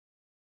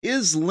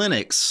Is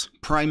Linux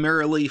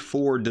primarily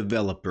for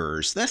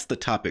developers? That's the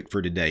topic for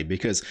today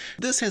because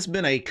this has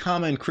been a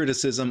common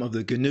criticism of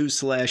the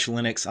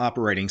GNU/Linux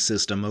operating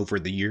system over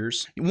the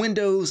years.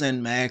 Windows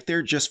and Mac,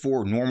 they're just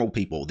for normal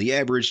people, the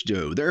average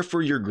Joe. They're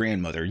for your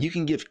grandmother. You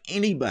can give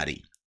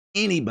anybody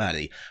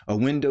a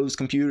Windows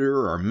computer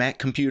or a Mac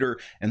computer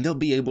and they'll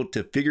be able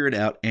to figure it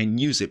out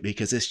and use it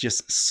because it's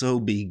just so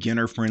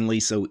beginner friendly,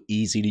 so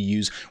easy to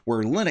use.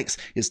 Where Linux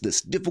is this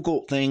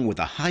difficult thing with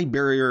a high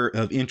barrier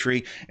of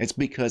entry, it's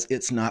because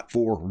it's not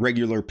for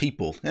regular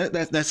people.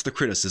 That's the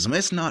criticism.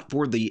 It's not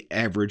for the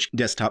average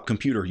desktop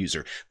computer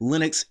user.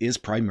 Linux is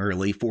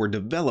primarily for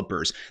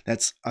developers.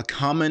 That's a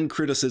common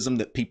criticism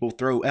that people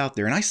throw out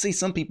there. And I see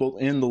some people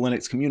in the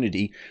Linux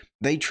community,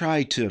 they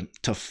try to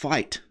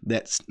fight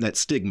that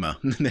stigma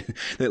that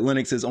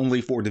Linux is only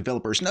for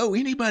developers. No,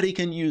 anybody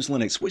can use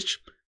Linux, which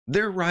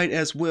they're right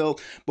as well.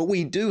 But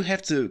we do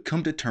have to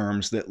come to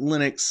terms that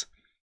Linux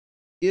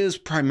is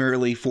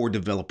primarily for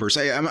developers.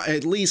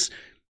 At least,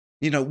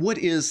 what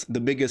is the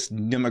biggest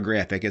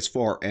demographic as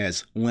far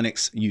as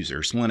Linux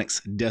users,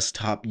 Linux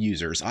desktop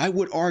users? I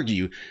would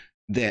argue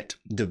that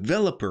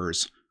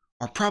developers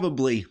are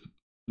probably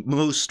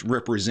most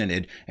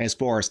represented as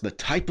far as the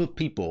type of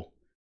people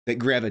that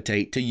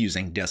gravitate to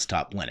using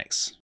desktop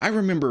Linux. I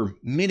remember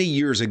many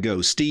years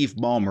ago, Steve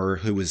Ballmer,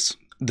 who was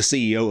the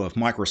CEO of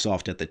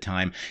Microsoft at the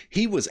time,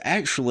 he was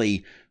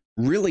actually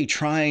really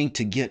trying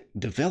to get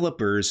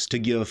developers to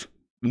give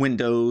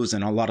Windows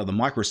and a lot of the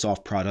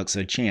Microsoft products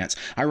a chance.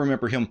 I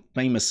remember him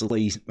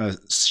famously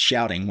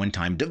shouting one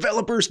time,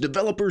 developers,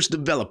 developers,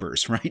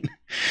 developers, right?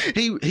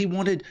 He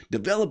wanted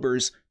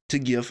developers to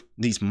give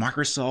these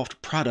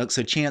Microsoft products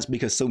a chance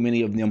because so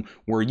many of them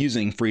were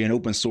using free and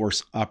open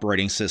source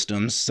operating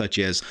systems such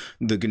as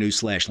the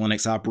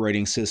GNU/Linux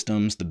operating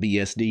systems, the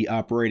BSD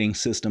operating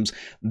systems.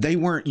 They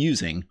weren't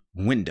using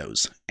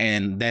Windows,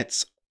 and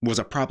that was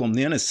a problem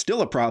then. It's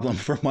still a problem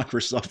for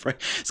Microsoft,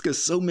 right? It's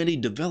because so many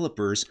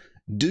developers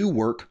do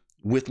work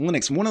with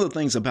Linux. One of the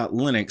things about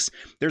Linux,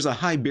 there's a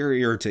high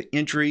barrier to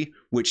entry,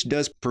 which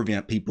does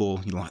prevent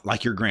people,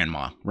 like your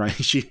grandma, right?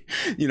 She's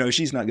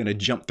not going to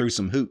jump through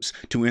some hoops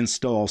to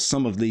install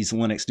some of these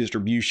Linux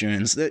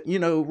distributions that,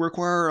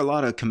 require a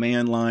lot of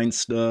command line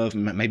stuff.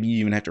 Maybe you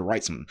even have to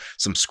write some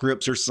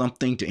scripts or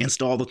something to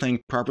install the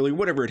thing properly,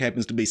 whatever it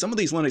happens to be. Some of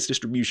these Linux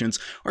distributions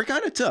are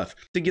kind of tough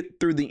to get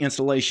through the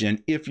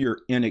installation if you're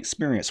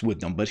inexperienced with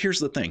them. But here's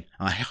the thing,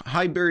 a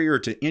high barrier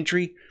to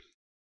entry,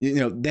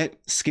 that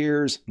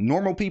scares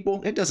normal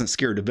people. It doesn't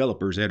scare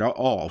developers at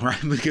all, right?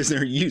 Because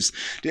they're used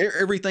to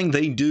everything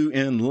they do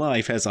in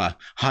life has a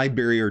high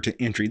barrier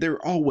to entry.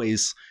 They're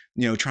always,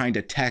 trying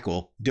to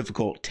tackle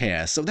difficult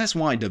tasks. So that's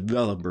why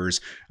developers,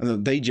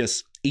 they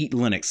just eat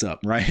Linux up,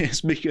 right?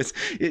 It's because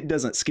it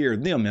doesn't scare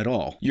them at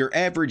all. Your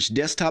average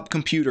desktop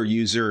computer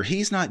user,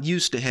 he's not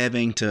used to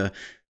having to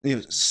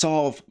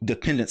solve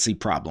dependency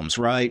problems,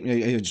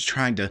 right?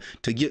 Trying to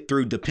get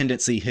through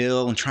dependency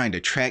hell and trying to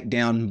track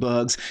down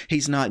bugs.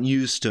 He's not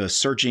used to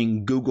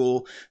searching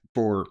Google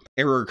for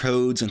error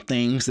codes and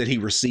things that he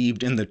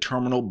received in the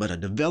terminal. But a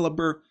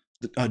developer,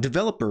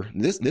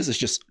 this is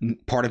just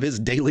part of his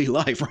daily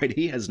life, right?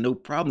 He has no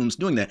problems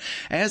doing that.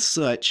 As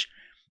such,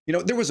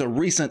 there was a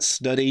recent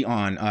study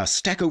on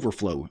Stack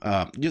Overflow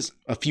just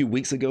a few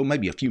weeks ago,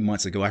 maybe a few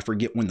months ago. I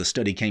forget when the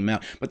study came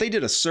out, but they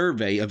did a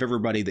survey of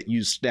everybody that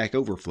used Stack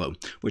Overflow,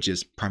 which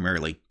is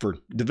primarily for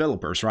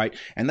developers, right?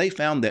 And they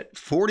found that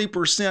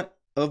 40%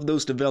 of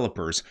those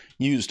developers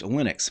used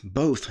Linux,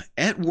 both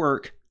at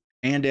work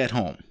and at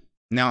home.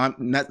 Now,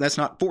 that's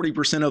not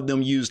 40% of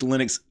them used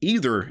Linux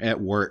either at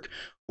work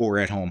or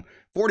at home.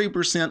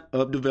 40%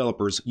 of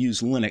developers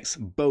use Linux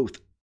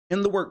both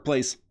in the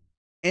workplace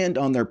and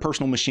on their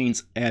personal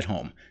machines at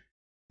home.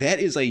 That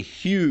is a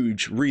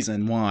huge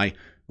reason why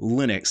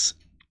Linux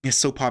is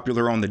so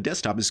popular on the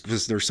desktop, is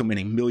because there's so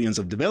many millions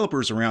of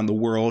developers around the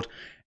world,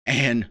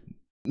 and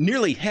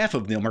nearly half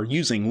of them are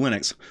using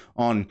Linux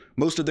on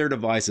most of their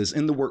devices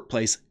in the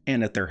workplace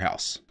and at their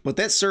house. But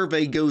that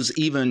survey goes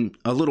even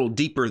a little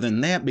deeper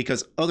than that,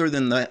 because other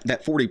than that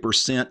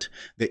 40%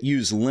 that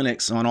use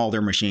Linux on all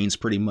their machines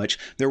pretty much,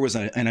 there was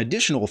an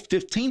additional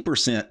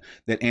 15%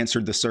 that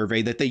answered the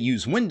survey that they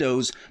use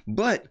Windows,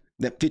 but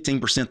that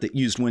 15% that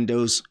used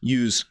Windows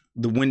use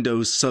the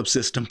Windows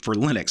subsystem for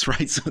Linux,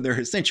 right? So they're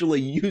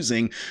essentially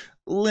using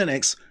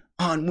Linux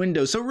on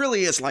Windows. So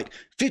really it's like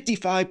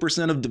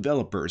 55% of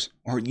developers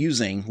are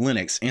using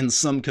Linux in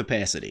some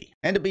capacity.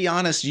 And to be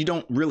honest, you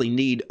don't really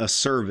need a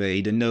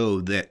survey to know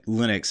that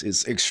Linux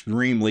is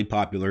extremely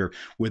popular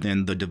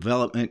within the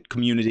development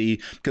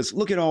community, because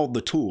look at all the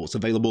tools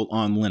available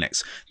on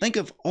Linux. Think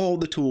of all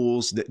the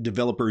tools that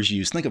developers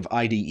use. Think of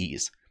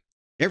IDEs.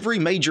 Every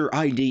major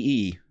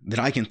IDE that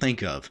I can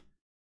think of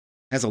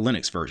has a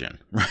Linux version,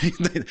 right?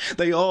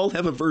 They all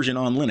have a version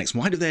on Linux.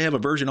 Why do they have a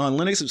version on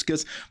Linux? It's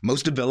because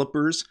most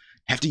developers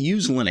have to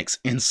use Linux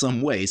in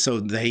some way. So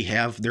they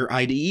have their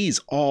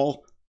IDEs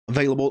all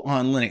available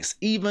on Linux.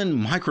 Even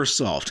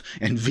Microsoft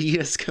and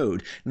VS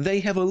Code, they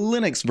have a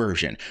Linux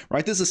version,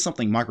 right? This is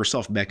something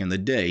Microsoft back in the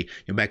day,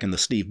 back in the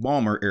Steve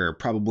Ballmer era,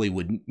 probably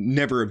would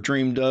never have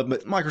dreamed of,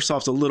 but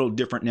Microsoft's a little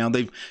different now.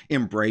 They've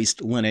embraced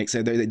Linux.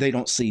 They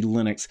don't see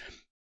Linux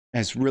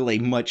as really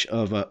much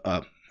of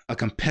a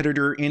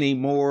competitor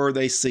anymore.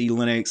 They see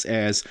Linux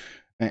as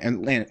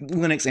and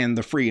Linux and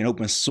the free and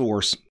open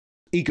source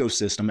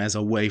ecosystem as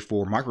a way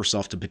for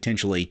Microsoft to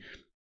potentially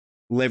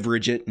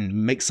leverage it and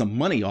make some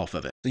money off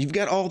of it. So you've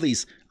got all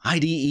these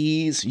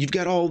IDEs, you've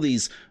got all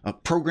these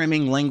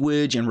programming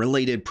language and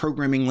related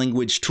programming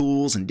language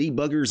tools and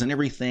debuggers and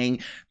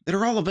everything that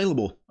are all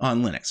available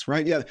on Linux,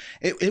 right? Yeah,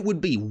 it would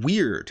be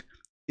weird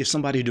if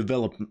somebody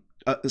developed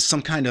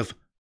some kind of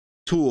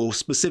tool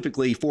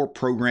specifically for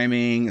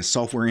programming,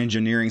 software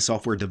engineering,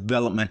 software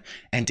development,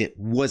 and it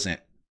wasn't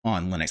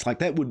on Linux. Like,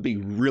 that would be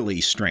really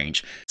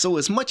strange. So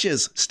as much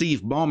as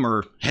Steve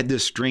Ballmer had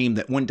this dream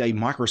that one day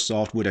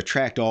Microsoft would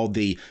attract all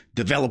the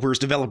developers,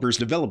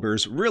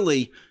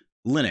 really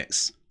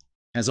Linux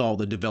has all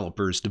the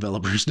developers,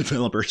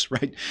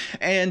 right?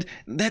 And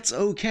that's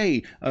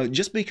okay.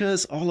 Just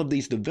because all of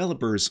these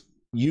developers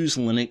use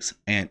Linux,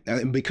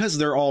 and because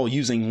they're all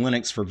using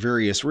Linux for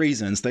various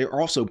reasons, they're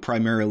also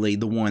primarily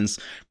the ones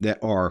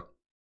that are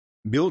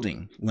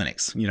building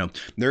Linux.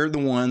 They're the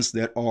ones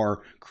that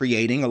are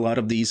creating a lot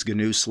of these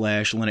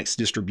GNU/Linux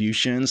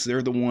distributions.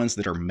 They're the ones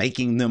that are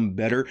making them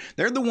better.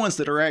 They're the ones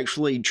that are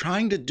actually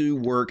trying to do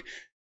work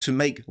to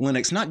make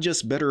Linux not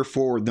just better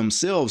for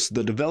themselves,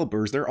 the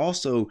developers. They're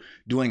also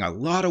doing a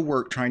lot of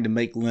work trying to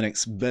make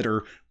Linux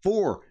better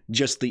for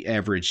just the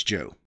average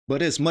Joe.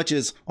 But as much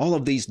as all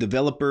of these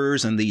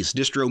developers and these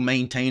distro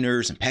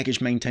maintainers and package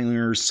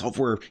maintainers,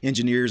 software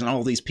engineers, and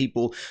all these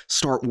people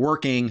start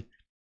working,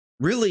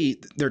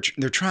 really, they're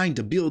trying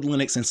to build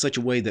Linux in such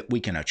a way that we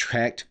can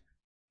attract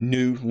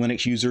new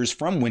Linux users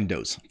from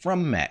Windows,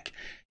 from Mac.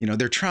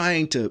 They're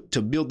trying to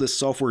build this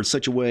software in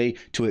such a way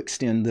to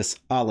extend this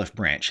olive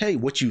branch. Hey,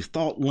 what you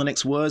thought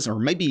Linux was, or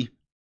maybe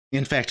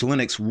in fact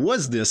Linux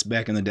was this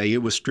back in the day,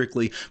 it was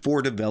strictly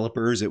for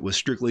developers, it was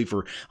strictly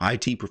for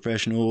IT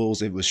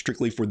professionals, it was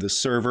strictly for the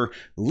server.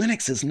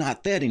 Linux is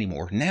not that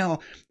anymore. Now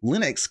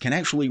Linux can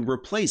actually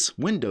replace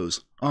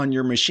Windows on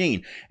your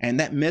machine, and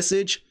that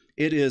message,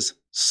 it is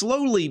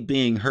slowly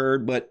being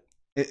heard, but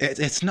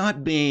it's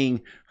not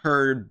being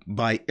heard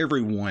by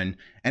everyone,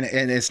 and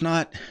it's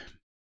not.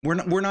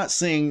 We're not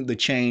seeing the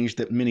change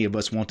that many of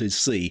us want to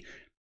see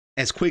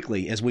as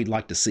quickly as we'd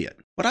like to see it.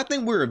 But I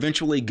think we're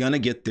eventually gonna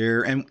get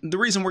there, and the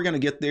reason we're gonna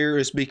get there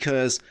is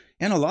because,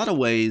 in a lot of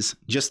ways,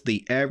 just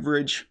the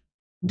average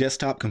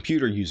desktop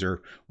computer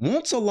user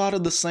wants a lot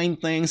of the same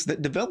things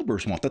that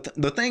developers want.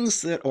 The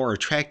things that are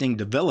attracting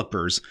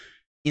developers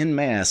en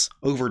masse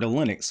over to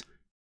Linux,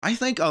 I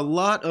think a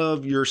lot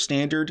of your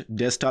standard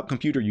desktop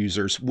computer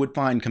users would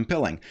find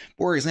compelling.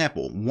 For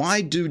example,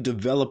 why do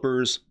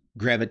developers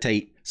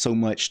gravitate so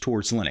much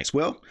towards Linux?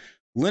 Well,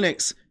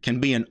 Linux can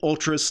be an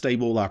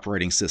ultra-stable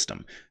operating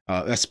system,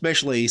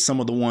 especially some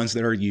of the ones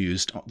that are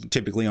used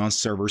typically on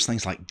servers,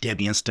 things like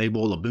Debian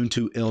Stable,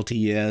 Ubuntu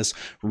LTS,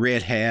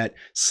 Red Hat,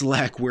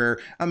 Slackware.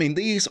 I mean,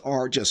 these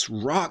are just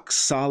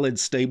rock-solid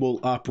stable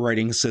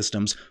operating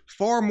systems,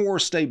 far more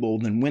stable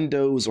than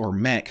Windows or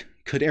Mac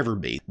could ever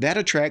be. That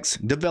attracts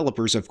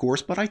developers, of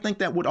course, but I think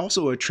that would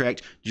also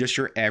attract just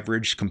your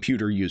average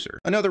computer user.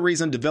 Another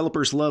reason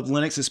developers love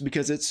Linux is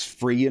because it's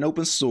free and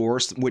open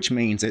source, which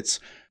means it's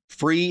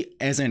free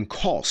as in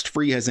cost,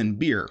 free as in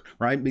beer,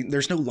 right?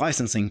 There's no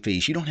licensing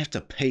fees. You don't have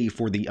to pay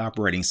for the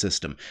operating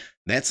system.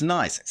 That's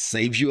nice. It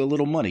saves you a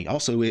little money.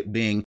 Also, it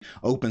being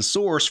open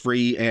source,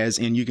 free as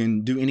in you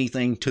can do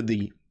anything to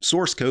the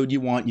source code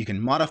you want. You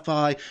can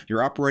modify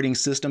your operating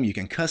system. You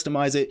can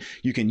customize it.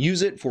 You can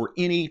use it for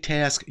any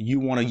task you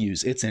want to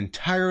use. It's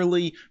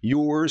entirely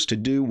yours to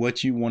do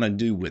what you want to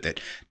do with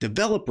it.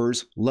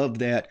 Developers love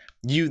that.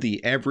 You,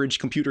 the average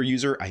computer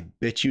user, I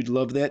bet you'd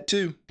love that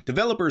too.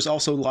 Developers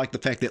also like the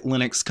fact that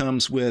Linux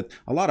comes with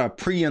a lot of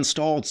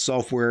pre-installed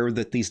software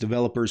that these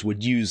developers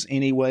would use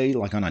anyway,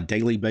 like on a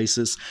daily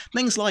basis.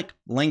 Things like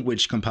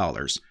language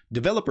compilers.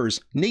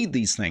 Developers need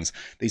these things.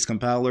 These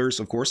compilers,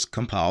 of course,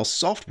 compile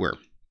software.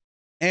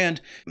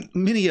 And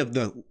many of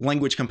the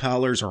language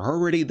compilers are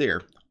already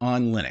there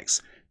on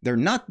Linux. They're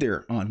not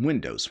there on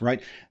Windows,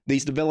 right?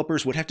 These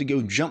developers would have to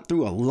go jump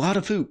through a lot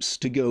of hoops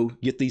to go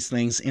get these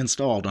things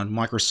installed on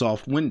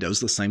Microsoft Windows.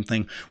 The same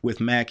thing with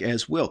Mac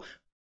as well.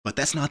 But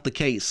that's not the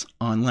case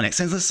on Linux.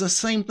 And it's the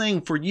same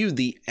thing for you,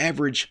 the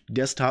average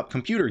desktop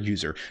computer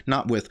user.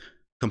 Not with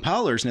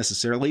compilers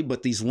necessarily,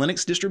 but these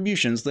Linux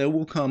distributions, they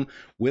will come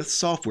with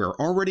software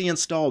already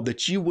installed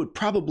that you would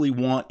probably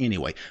want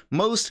anyway.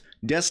 Most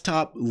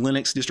desktop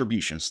Linux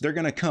distributions, they're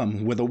going to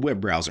come with a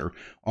web browser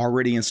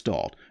already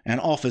installed, an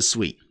Office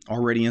suite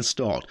already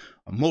installed,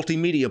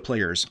 multimedia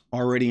players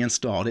already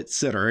installed,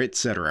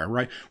 etc.,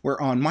 right?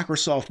 Where on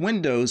Microsoft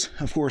Windows,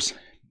 of course,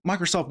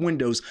 Microsoft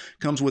Windows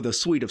comes with a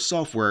suite of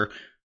software.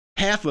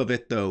 Half of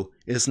it, though,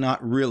 is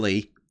not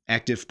really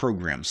active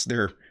programs.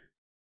 They're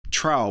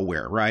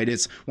trialware, right?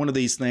 It's one of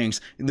these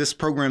things, this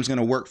program's going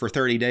to work for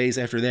 30 days.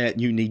 After that,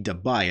 you need to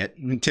buy it.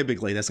 And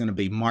typically, that's going to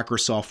be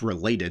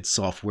Microsoft-related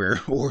software,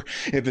 or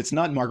if it's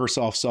not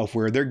Microsoft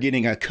software, they're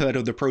getting a cut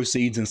of the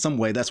proceeds in some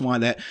way. That's why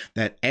that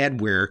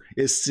adware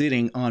is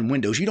sitting on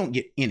Windows. You don't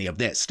get any of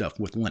that stuff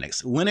with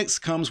Linux.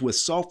 Linux comes with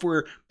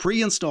software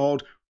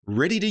pre-installed,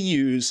 ready to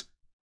use,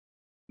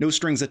 no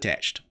strings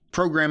attached.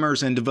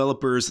 Programmers and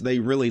developers, they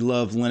really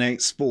love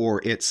Linux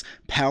for its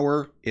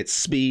power, its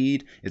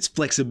speed, its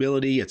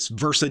flexibility, its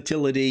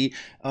versatility.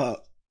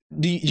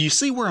 Do you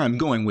see where I'm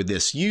going with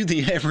this? You,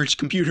 the average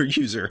computer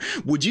user,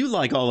 would you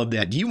like all of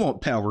that? Do you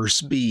want power,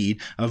 speed,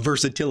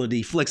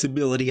 versatility,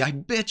 flexibility? I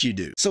bet you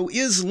do. So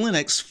is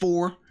Linux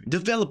for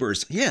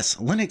developers? Yes,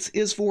 Linux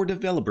is for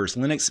developers.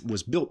 Linux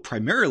was built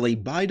primarily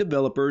by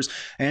developers,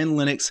 and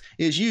Linux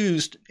is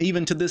used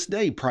even to this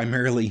day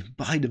primarily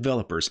by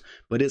developers.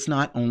 But it's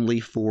not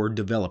only for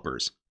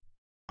developers.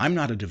 I'm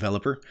not a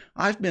developer.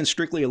 I've been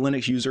strictly a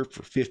Linux user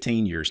for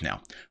 15 years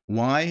now.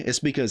 Why? It's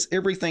because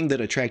everything that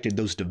attracted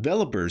those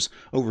developers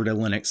over to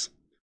Linux,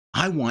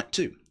 I want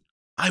too.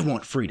 I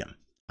want freedom.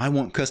 I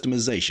want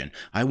customization.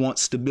 I want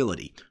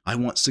stability. I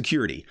want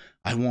security.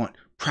 I want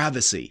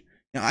privacy.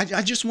 Now,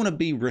 I just want to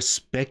be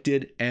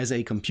respected as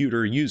a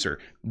computer user.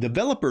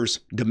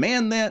 Developers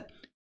demand that.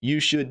 You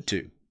should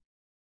too.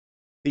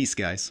 Peace,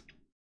 guys.